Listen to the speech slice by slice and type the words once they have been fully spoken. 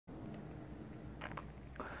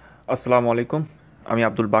আসসালামু আলাইকুম। আমি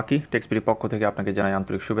আব্দুল বাকি টেক্সপিরির পক্ষ থেকে আপনাকে জানাই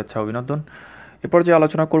আন্তরিক শুভেচ্ছা ও অভিনন্দন। এরপর যে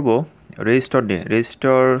আলোচনা করব রেজিস্টর নিয়ে।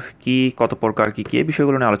 রেজিস্টর কি, কত প্রকার, কি কি এই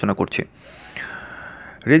বিষয়গুলো নিয়ে আলোচনা করছি।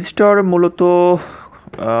 রেজিস্টর মূলত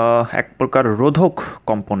এক প্রকার রোধক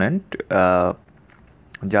কম্পোনেন্ট,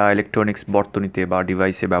 যা ইলেকট্রনিক্স বর্তনীতে বা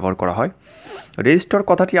ডিভাইসে ব্যবহার করা হয়। রেজিস্টর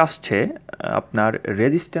কথাটি আসছে আপনার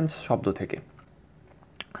রেজিস্ট্যান্স শব্দ থেকে।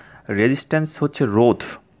 রেজিস্ট্যান্স হচ্ছে রোধ।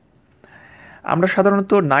 আমরা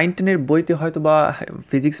সাধারণত 9-10-এর বইতে হয়তো বা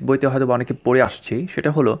ফিজিক্স বইতে হয়তো বা অনেকে পড়ে আসছি, সেটা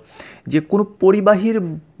হলো যে কোনো পরিবাহীর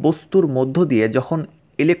বস্তুর মধ্য দিয়ে যখন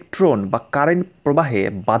ইলেকট্রন বা কারেন্ট প্রবাহে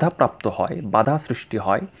বাধাপ্রাপ্ত হয়, বাধা সৃষ্টি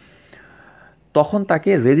হয়, তখন তাকে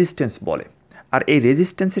রেজিস্ট্যান্স বলে। আর এই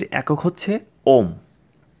রেজিস্ট্যান্সের একক হচ্ছে ওম।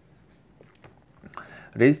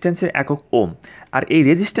 রেজিস্ট্যান্সের একক ওম। আর এই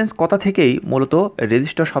রেজিস্ট্যান্স কথা থেকেই মূলত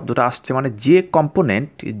রেজিস্টর শব্দটা আসছে, মানে যে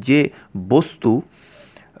কম্পোনেন্ট, যে বস্তু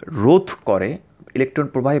রোধ করে, ইলেকট্রন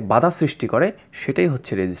প্রবাহে বাধা সৃষ্টি করে, সেটাই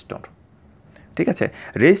হচ্ছে রেজিস্টর। ঠিক আছে।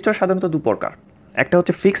 রেজিস্টর সাধারণত দু প্রকার, একটা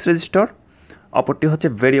হচ্ছে ফিক্সড রেজিস্টর, অপরটি হচ্ছে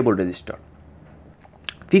ভেরিয়েবল রেজিস্টর।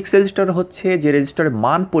 ফিক্সড রেজিস্টর হচ্ছে যে রেজিস্টরের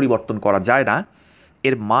মান পরিবর্তন করা যায় না,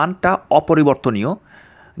 এর মানটা অপরিবর্তনীয়,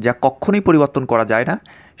 যা কখনোই পরিবর্তন করা যায় না,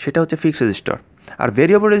 সেটা হচ্ছে ফিক্সড রেজিস্টর। আর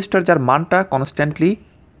ভেরিয়েবল রেজিস্টর যার মানটা কনস্ট্যান্টলি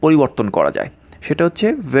পরিবর্তন করা যায়, সেটা হচ্ছে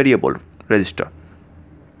ভেরিয়েবল রেজিস্টর।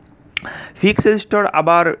 ফিক্সড রেজিস্টর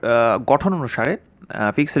আবার গঠন অনুসারে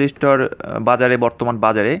ফিক্সড রেজিস্টর বর্তমান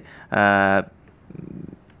বাজারে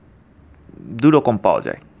দু রকম পাওয়া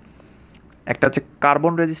যায়। একটা হচ্ছে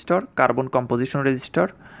carbon resistor, carbon composition resistor,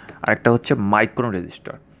 আর একটা হচ্ছে মাইক্রন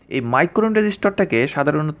রেজিস্টর। এই মাইক্রন রেজিস্টরটাকে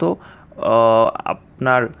সাধারণত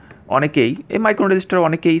আপনার এই মাইক্রন রেজিস্টর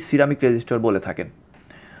অনেকেই সিরামিক রেজিস্টর বলে থাকেন,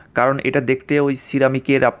 কারণ এটা দেখতে ওই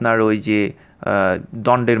সিরামিকের আপনার ওই যে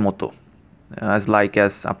দণ্ডের মতো, অ্যাজ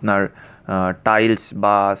আপনার টাইলস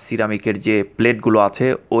বা সিরামিকের যে প্লেটগুলো আছে,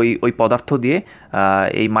 ওই পদার্থ দিয়ে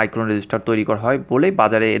এই মাইক্রন রেজিস্টার তৈরি করা হয় বলেই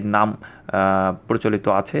বাজারে এর নাম প্রচলিত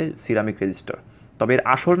আছে সিরামিক রেজিস্টার। তবে এর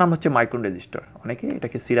আসল নাম হচ্ছে মাইক্রন রেজিস্টার, অনেকে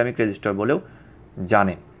এটাকে সিরামিক রেজিস্টার বলেও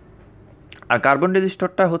জানে। আর কার্বন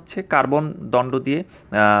রেজিস্টরটা হচ্ছে কার্বন দণ্ড দিয়ে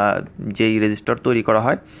যেই রেজিস্টর তৈরি করা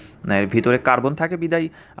হয়, এর ভিতরে কার্বন থাকে বিদায়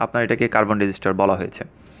আপনার এটাকে কার্বন রেজিস্টার বলা হয়েছে।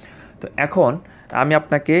 তো এখন আমি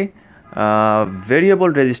আপনাকে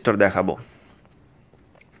ভেরিয়েবল রেজিস্টর দেখাবো।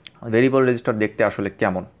 ভেরিয়েবল রেজিস্টর দেখতে আসলে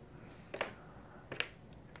কেমন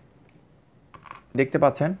দেখতে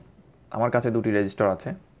পাচ্ছেন, আমার কাছে দুটি রেজিস্টর আছে।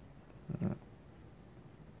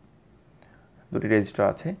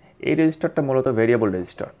 এই রেজিস্টরটা মূলত ভেরিয়েবল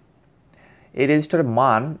রেজিস্টর। এই রেজিস্টরের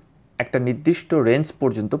মান একটা নির্দিষ্ট রেঞ্জ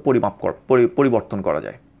পর্যন্ত পরিবর্তন করা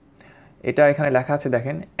যায়। এটা এখানে লেখা আছে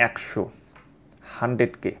দেখেন,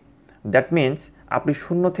 100K। দ্যাট মিন্স আপনি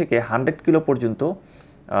 0 থেকে 100 কিলো পর্যন্ত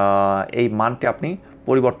এই মানটি আপনি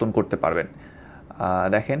পরিবর্তন করতে পারবেন।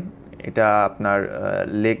 দেখেন, এটা আপনার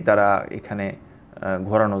লেগ দ্বারা এখানে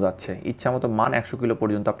ঘোরানো যাচ্ছে। ইচ্ছামতো মান 100 কিলো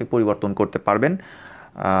পর্যন্ত আপনি পরিবর্তন করতে পারবেন।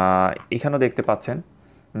 এখানেও দেখতে পাচ্ছেন,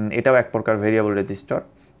 এটাও এক প্রকার ভেরিয়েবল রেজিস্টর।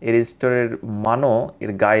 এই রেজিস্টরের মানও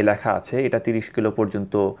এর গায়ে লেখা আছে, এটা 30 কিলো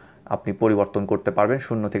পর্যন্ত আপনি পরিবর্তন করতে পারবেন,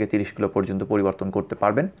 0 থেকে 30 কিলো পর্যন্ত পরিবর্তন করতে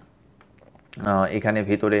পারবেন। এখানে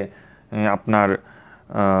ভিতরে আপনার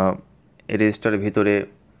রেজিস্টারের ভিতরে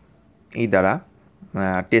দ্বারা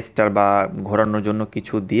টেস্টার বা ঘোরানোর জন্য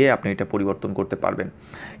কিছু দিয়ে আপনি এটা পরিবর্তন করতে পারবেন।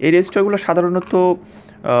 এই রেজিস্টারগুলো সাধারণত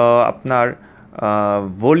আপনার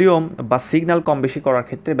ভলিউম বা সিগন্যাল কম বেশি করার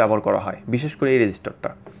ক্ষেত্রে ব্যবহার করা হয়। বিশেষ করে এই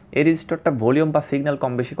রেজিস্টরটা ভলিউম বা সিগন্যাল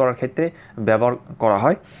কম বেশি করার ক্ষেত্রে ব্যবহার করা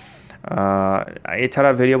হয়। এছাড়া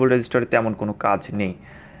ভেরিয়েবল রেজিস্টরে তেমন কোনো কাজ নেই।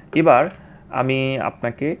 এবার আমি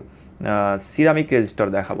আপনাকে সিরামিক রেজিস্টর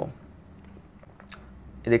দেখাবো।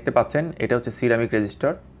 দেখতে পাচ্ছেন, এটা হচ্ছে সিরামিক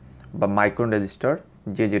রেজিস্টর বা মাইক্রন রেজিস্টর,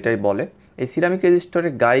 যে যেটাই বলে। এই সিরামিক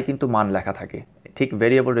রেজিস্টরের গায়ে কিন্তু মান লেখা থাকে, ঠিক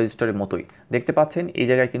ভেরিয়েবল রেজিস্টরের মতোই। দেখতে পাচ্ছেন এই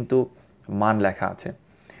জায়গায় কিন্তু মান লেখা আছে।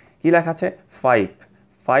 কি লেখা আছে?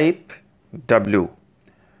 5W।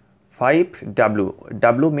 5W,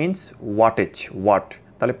 W means wattage, watt.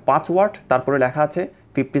 তাহলে 5 ওয়াট, তারপরে লেখা আছে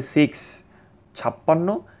 56,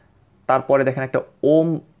 56। তারপরে দেখেন একটা ওম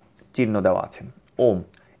চিহ্ন দেওয়া আছে, ওম।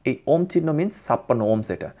 এই ওম চিহ্ন মিনস 56 ওমস।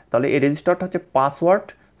 এটা তাহলে এই রেজিস্টারটা হচ্ছে 5 ওয়াট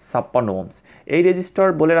 56 ওমস। এই রেজিস্টার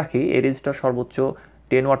বলে রাখি, এই রেজিস্টার সর্বোচ্চ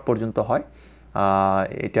 10 ওয়াট পর্যন্ত হয়।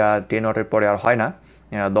 এটা 10 ওয়াটের পরে আর হয় না,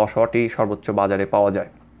 10 ওয়াটই সর্বোচ্চ বাজারে পাওয়া যায়,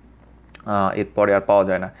 এরপরে আর পাওয়া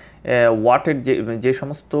যায় না। ওয়াটের যে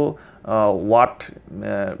সমস্ত ওয়াট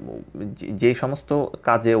যে সমস্ত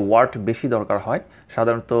কাজে ওয়াট বেশি দরকার হয়,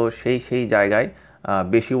 সাধারণত সেই জায়গায়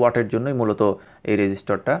বেশি ওয়াটের জন্যই মূলত এই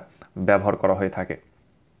রেজিস্টরটা ব্যবহার করা হয়ে থাকে।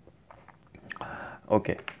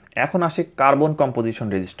 ওকে, এখন আসি কার্বন কম্পোজিশন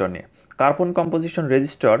রেজিস্টর নিয়ে। কার্বন কম্পোজিশন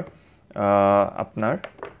রেজিস্টর আপনার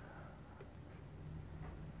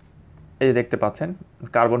এই যে দেখতে পাচ্ছেন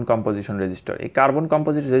কার্বন কম্পোজিশন রেজিস্টার। এই কার্বন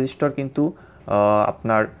কম্পোজিট রেজিস্টার কিন্তু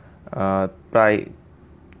আপনার প্রায়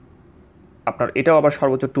এটাও আবার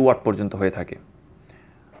সর্বোচ্চ 2 ওয়াট পর্যন্ত হয়ে থাকে।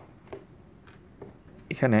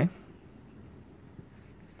 এখানে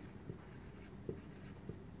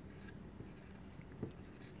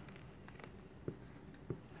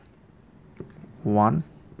ওয়ান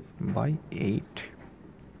বাই 8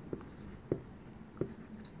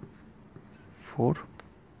 4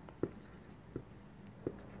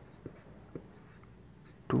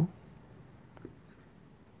 2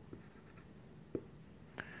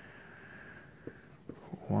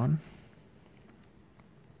 1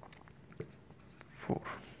 4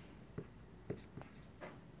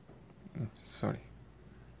 সরি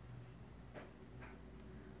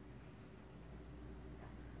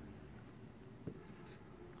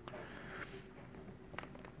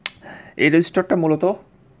এই রেজিস্টারটা মূলত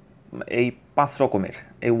এই 5 রকমের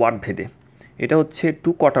এই ওয়াট ভেদে। এটা হচ্ছে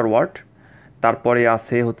 2 কোয়ার্টার ওয়াট, তারপরে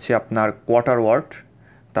আছে হচ্ছে আপনার কোয়ার্টার ওয়াট,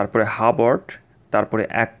 তারপরে হাফ ওয়াট, তারপরে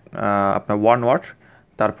আপনার 1 ওয়াট,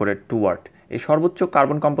 তারপরে 2 ওয়াট। এই সর্বোচ্চ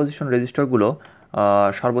কার্বন কম্পোজিশন রেজিস্টারগুলো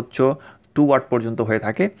সর্বোচ্চ 2 ওয়াট পর্যন্ত হয়ে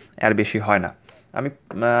থাকে, এর বেশি হয় না। আমি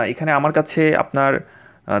এখানে আমার কাছে আপনার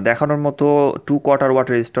দেখানোর মতো 2 কোয়ার্টার ওয়াট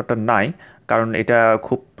রেজিস্টারটা নাই, কারণ এটা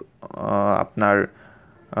খুব আপনার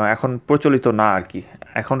এখন প্রচলিত না আর কি।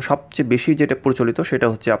 এখন সবচেয়ে বেশি যেটা প্রচলিত সেটা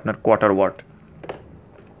হচ্ছে আপনার কোয়ার্টার ওয়াট।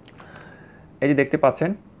 এই যে দেখতে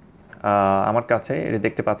পাচ্ছেন আমার কাছে এটা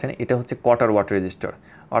দেখতে পাচ্ছেন, এটা হচ্ছে কোয়ার্টার ওয়াট রেজিস্টার,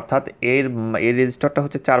 অর্থাৎ এর রেজিস্টারটা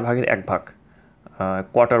হচ্ছে 4 ভাগের 1 ভাগ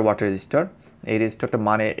কোয়ার্টার ওয়াট রেজিস্টার। এই রেজিস্টারটা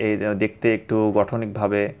মানে এই দেখতে একটু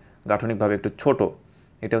গাঠনিকভাবে একটু ছোট,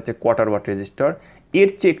 এটা হচ্ছে কোয়ার্টার ওয়াট রেজিস্টার। এর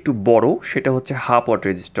চেয়ে একটু বড় সেটা হচ্ছে হাফ ওয়াট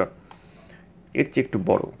রেজিস্টার। এর চেয়ে একটু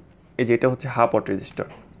বড় এই যে এটা হচ্ছে হাফ ওয়াট রেজিস্টার,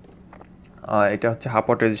 এটা হচ্ছে হাফ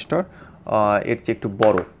ওয়াট রেজিস্টার। এর চেয়ে একটু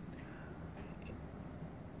বড়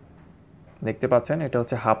দেখতে পাচ্ছেন, এটা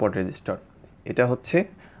হচ্ছে হাফ ওয়াট রেজিস্টার। এটা হচ্ছে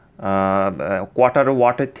কোয়ার্টার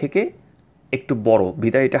ওয়াটের থেকে একটু বড়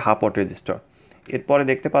বিধায় এটা হাফ ওয়াট রেজিস্টার। এরপরে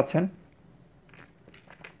দেখতে পাচ্ছেন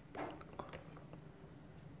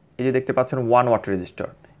এই যে দেখতে পাচ্ছেন 1 ওয়াট রেজিস্টার।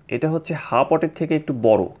 এটা হচ্ছে হাফ ওয়াটের থেকে একটু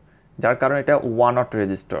বড়, যার কারণে এটা 1 ওয়াট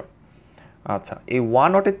রেজিস্টার। আচ্ছা, এই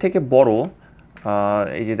 1 ওয়াটের থেকে বড়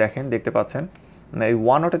এই যে দেখতে পাচ্ছেন এই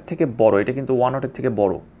 1 ওয়াটের থেকে বড়, এটা কিন্তু 1 ওয়াটের থেকে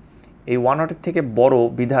বড়। এই 1 ওয়াটের থেকে বড়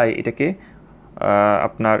বিধায় এটাকে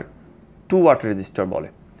আপনার 2 ওয়াট রেজিস্টার বলে।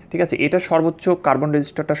 ঠিক আছে, এটা সর্বোচ্চ কার্বন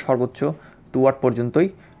রেজিস্টারটা সর্বোচ্চ 2 ওয়াট পর্যন্তই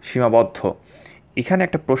সীমাবদ্ধ। এখানে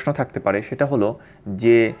একটা প্রশ্ন থাকতে পারে, সেটা হলো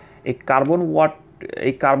যে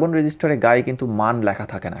এই কার্বন রেজিস্টারের গায়ে কিন্তু মান লেখা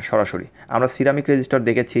থাকে না সরাসরি। আমরা সিরামিক রেজিস্টার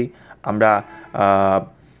দেখেছি, আমরা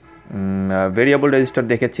ভেরিয়েবল রেজিস্টার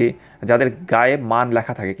দেখেছি যাদের গায়ে মান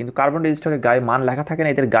লেখা থাকে, কিন্তু কার্বন রেজিস্টারের গায়ে মান লেখা থাকে না,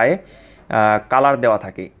 এদের গায়ে কালার দেওয়া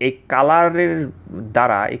থাকে। এই কালারের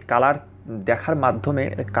দ্বারা এই কালার দেখার মাধ্যমে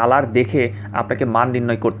কালার দেখে আপনাকে মান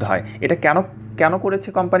নির্ণয় করতে হয়। এটা কেন করেছে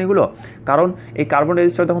কোম্পানিগুলো? কারণ এই কার্বন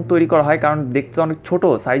রেজিস্টার যখন তৈরি করা হয়, কারণ দেখতে অনেক ছোট,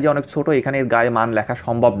 সাইজে অনেক ছোট, এখানে এর গায়ে মান লেখা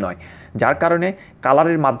সম্ভব নয়, যার কারণে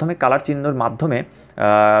কালারের মাধ্যমে, কালার চিহ্নের মাধ্যমে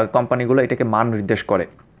কোম্পানিগুলো এটাকে মান নির্দেশ করে।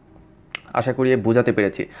 আশা করি বোঝাতে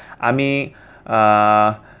পেরেছি। আমি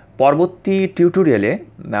পরবর্তী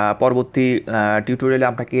টিউটোরিয়ালে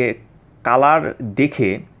আপনাকে কালার দেখে,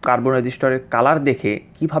 কার্বন রেজিস্টারের কালার দেখে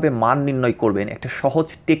কিভাবে মান নির্ণয় করবেন একটা সহজ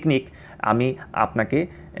টেকনিক আমি আপনাকে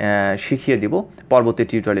শিখিয়ে দেব পরবর্তী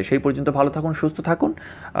টিউটোরিয়ালে। সেই পর্যন্ত ভালো থাকুন, সুস্থ থাকুন,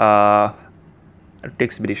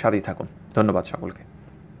 টেক্সট বিডির সাথেই থাকুন। ধন্যবাদ সকলকে।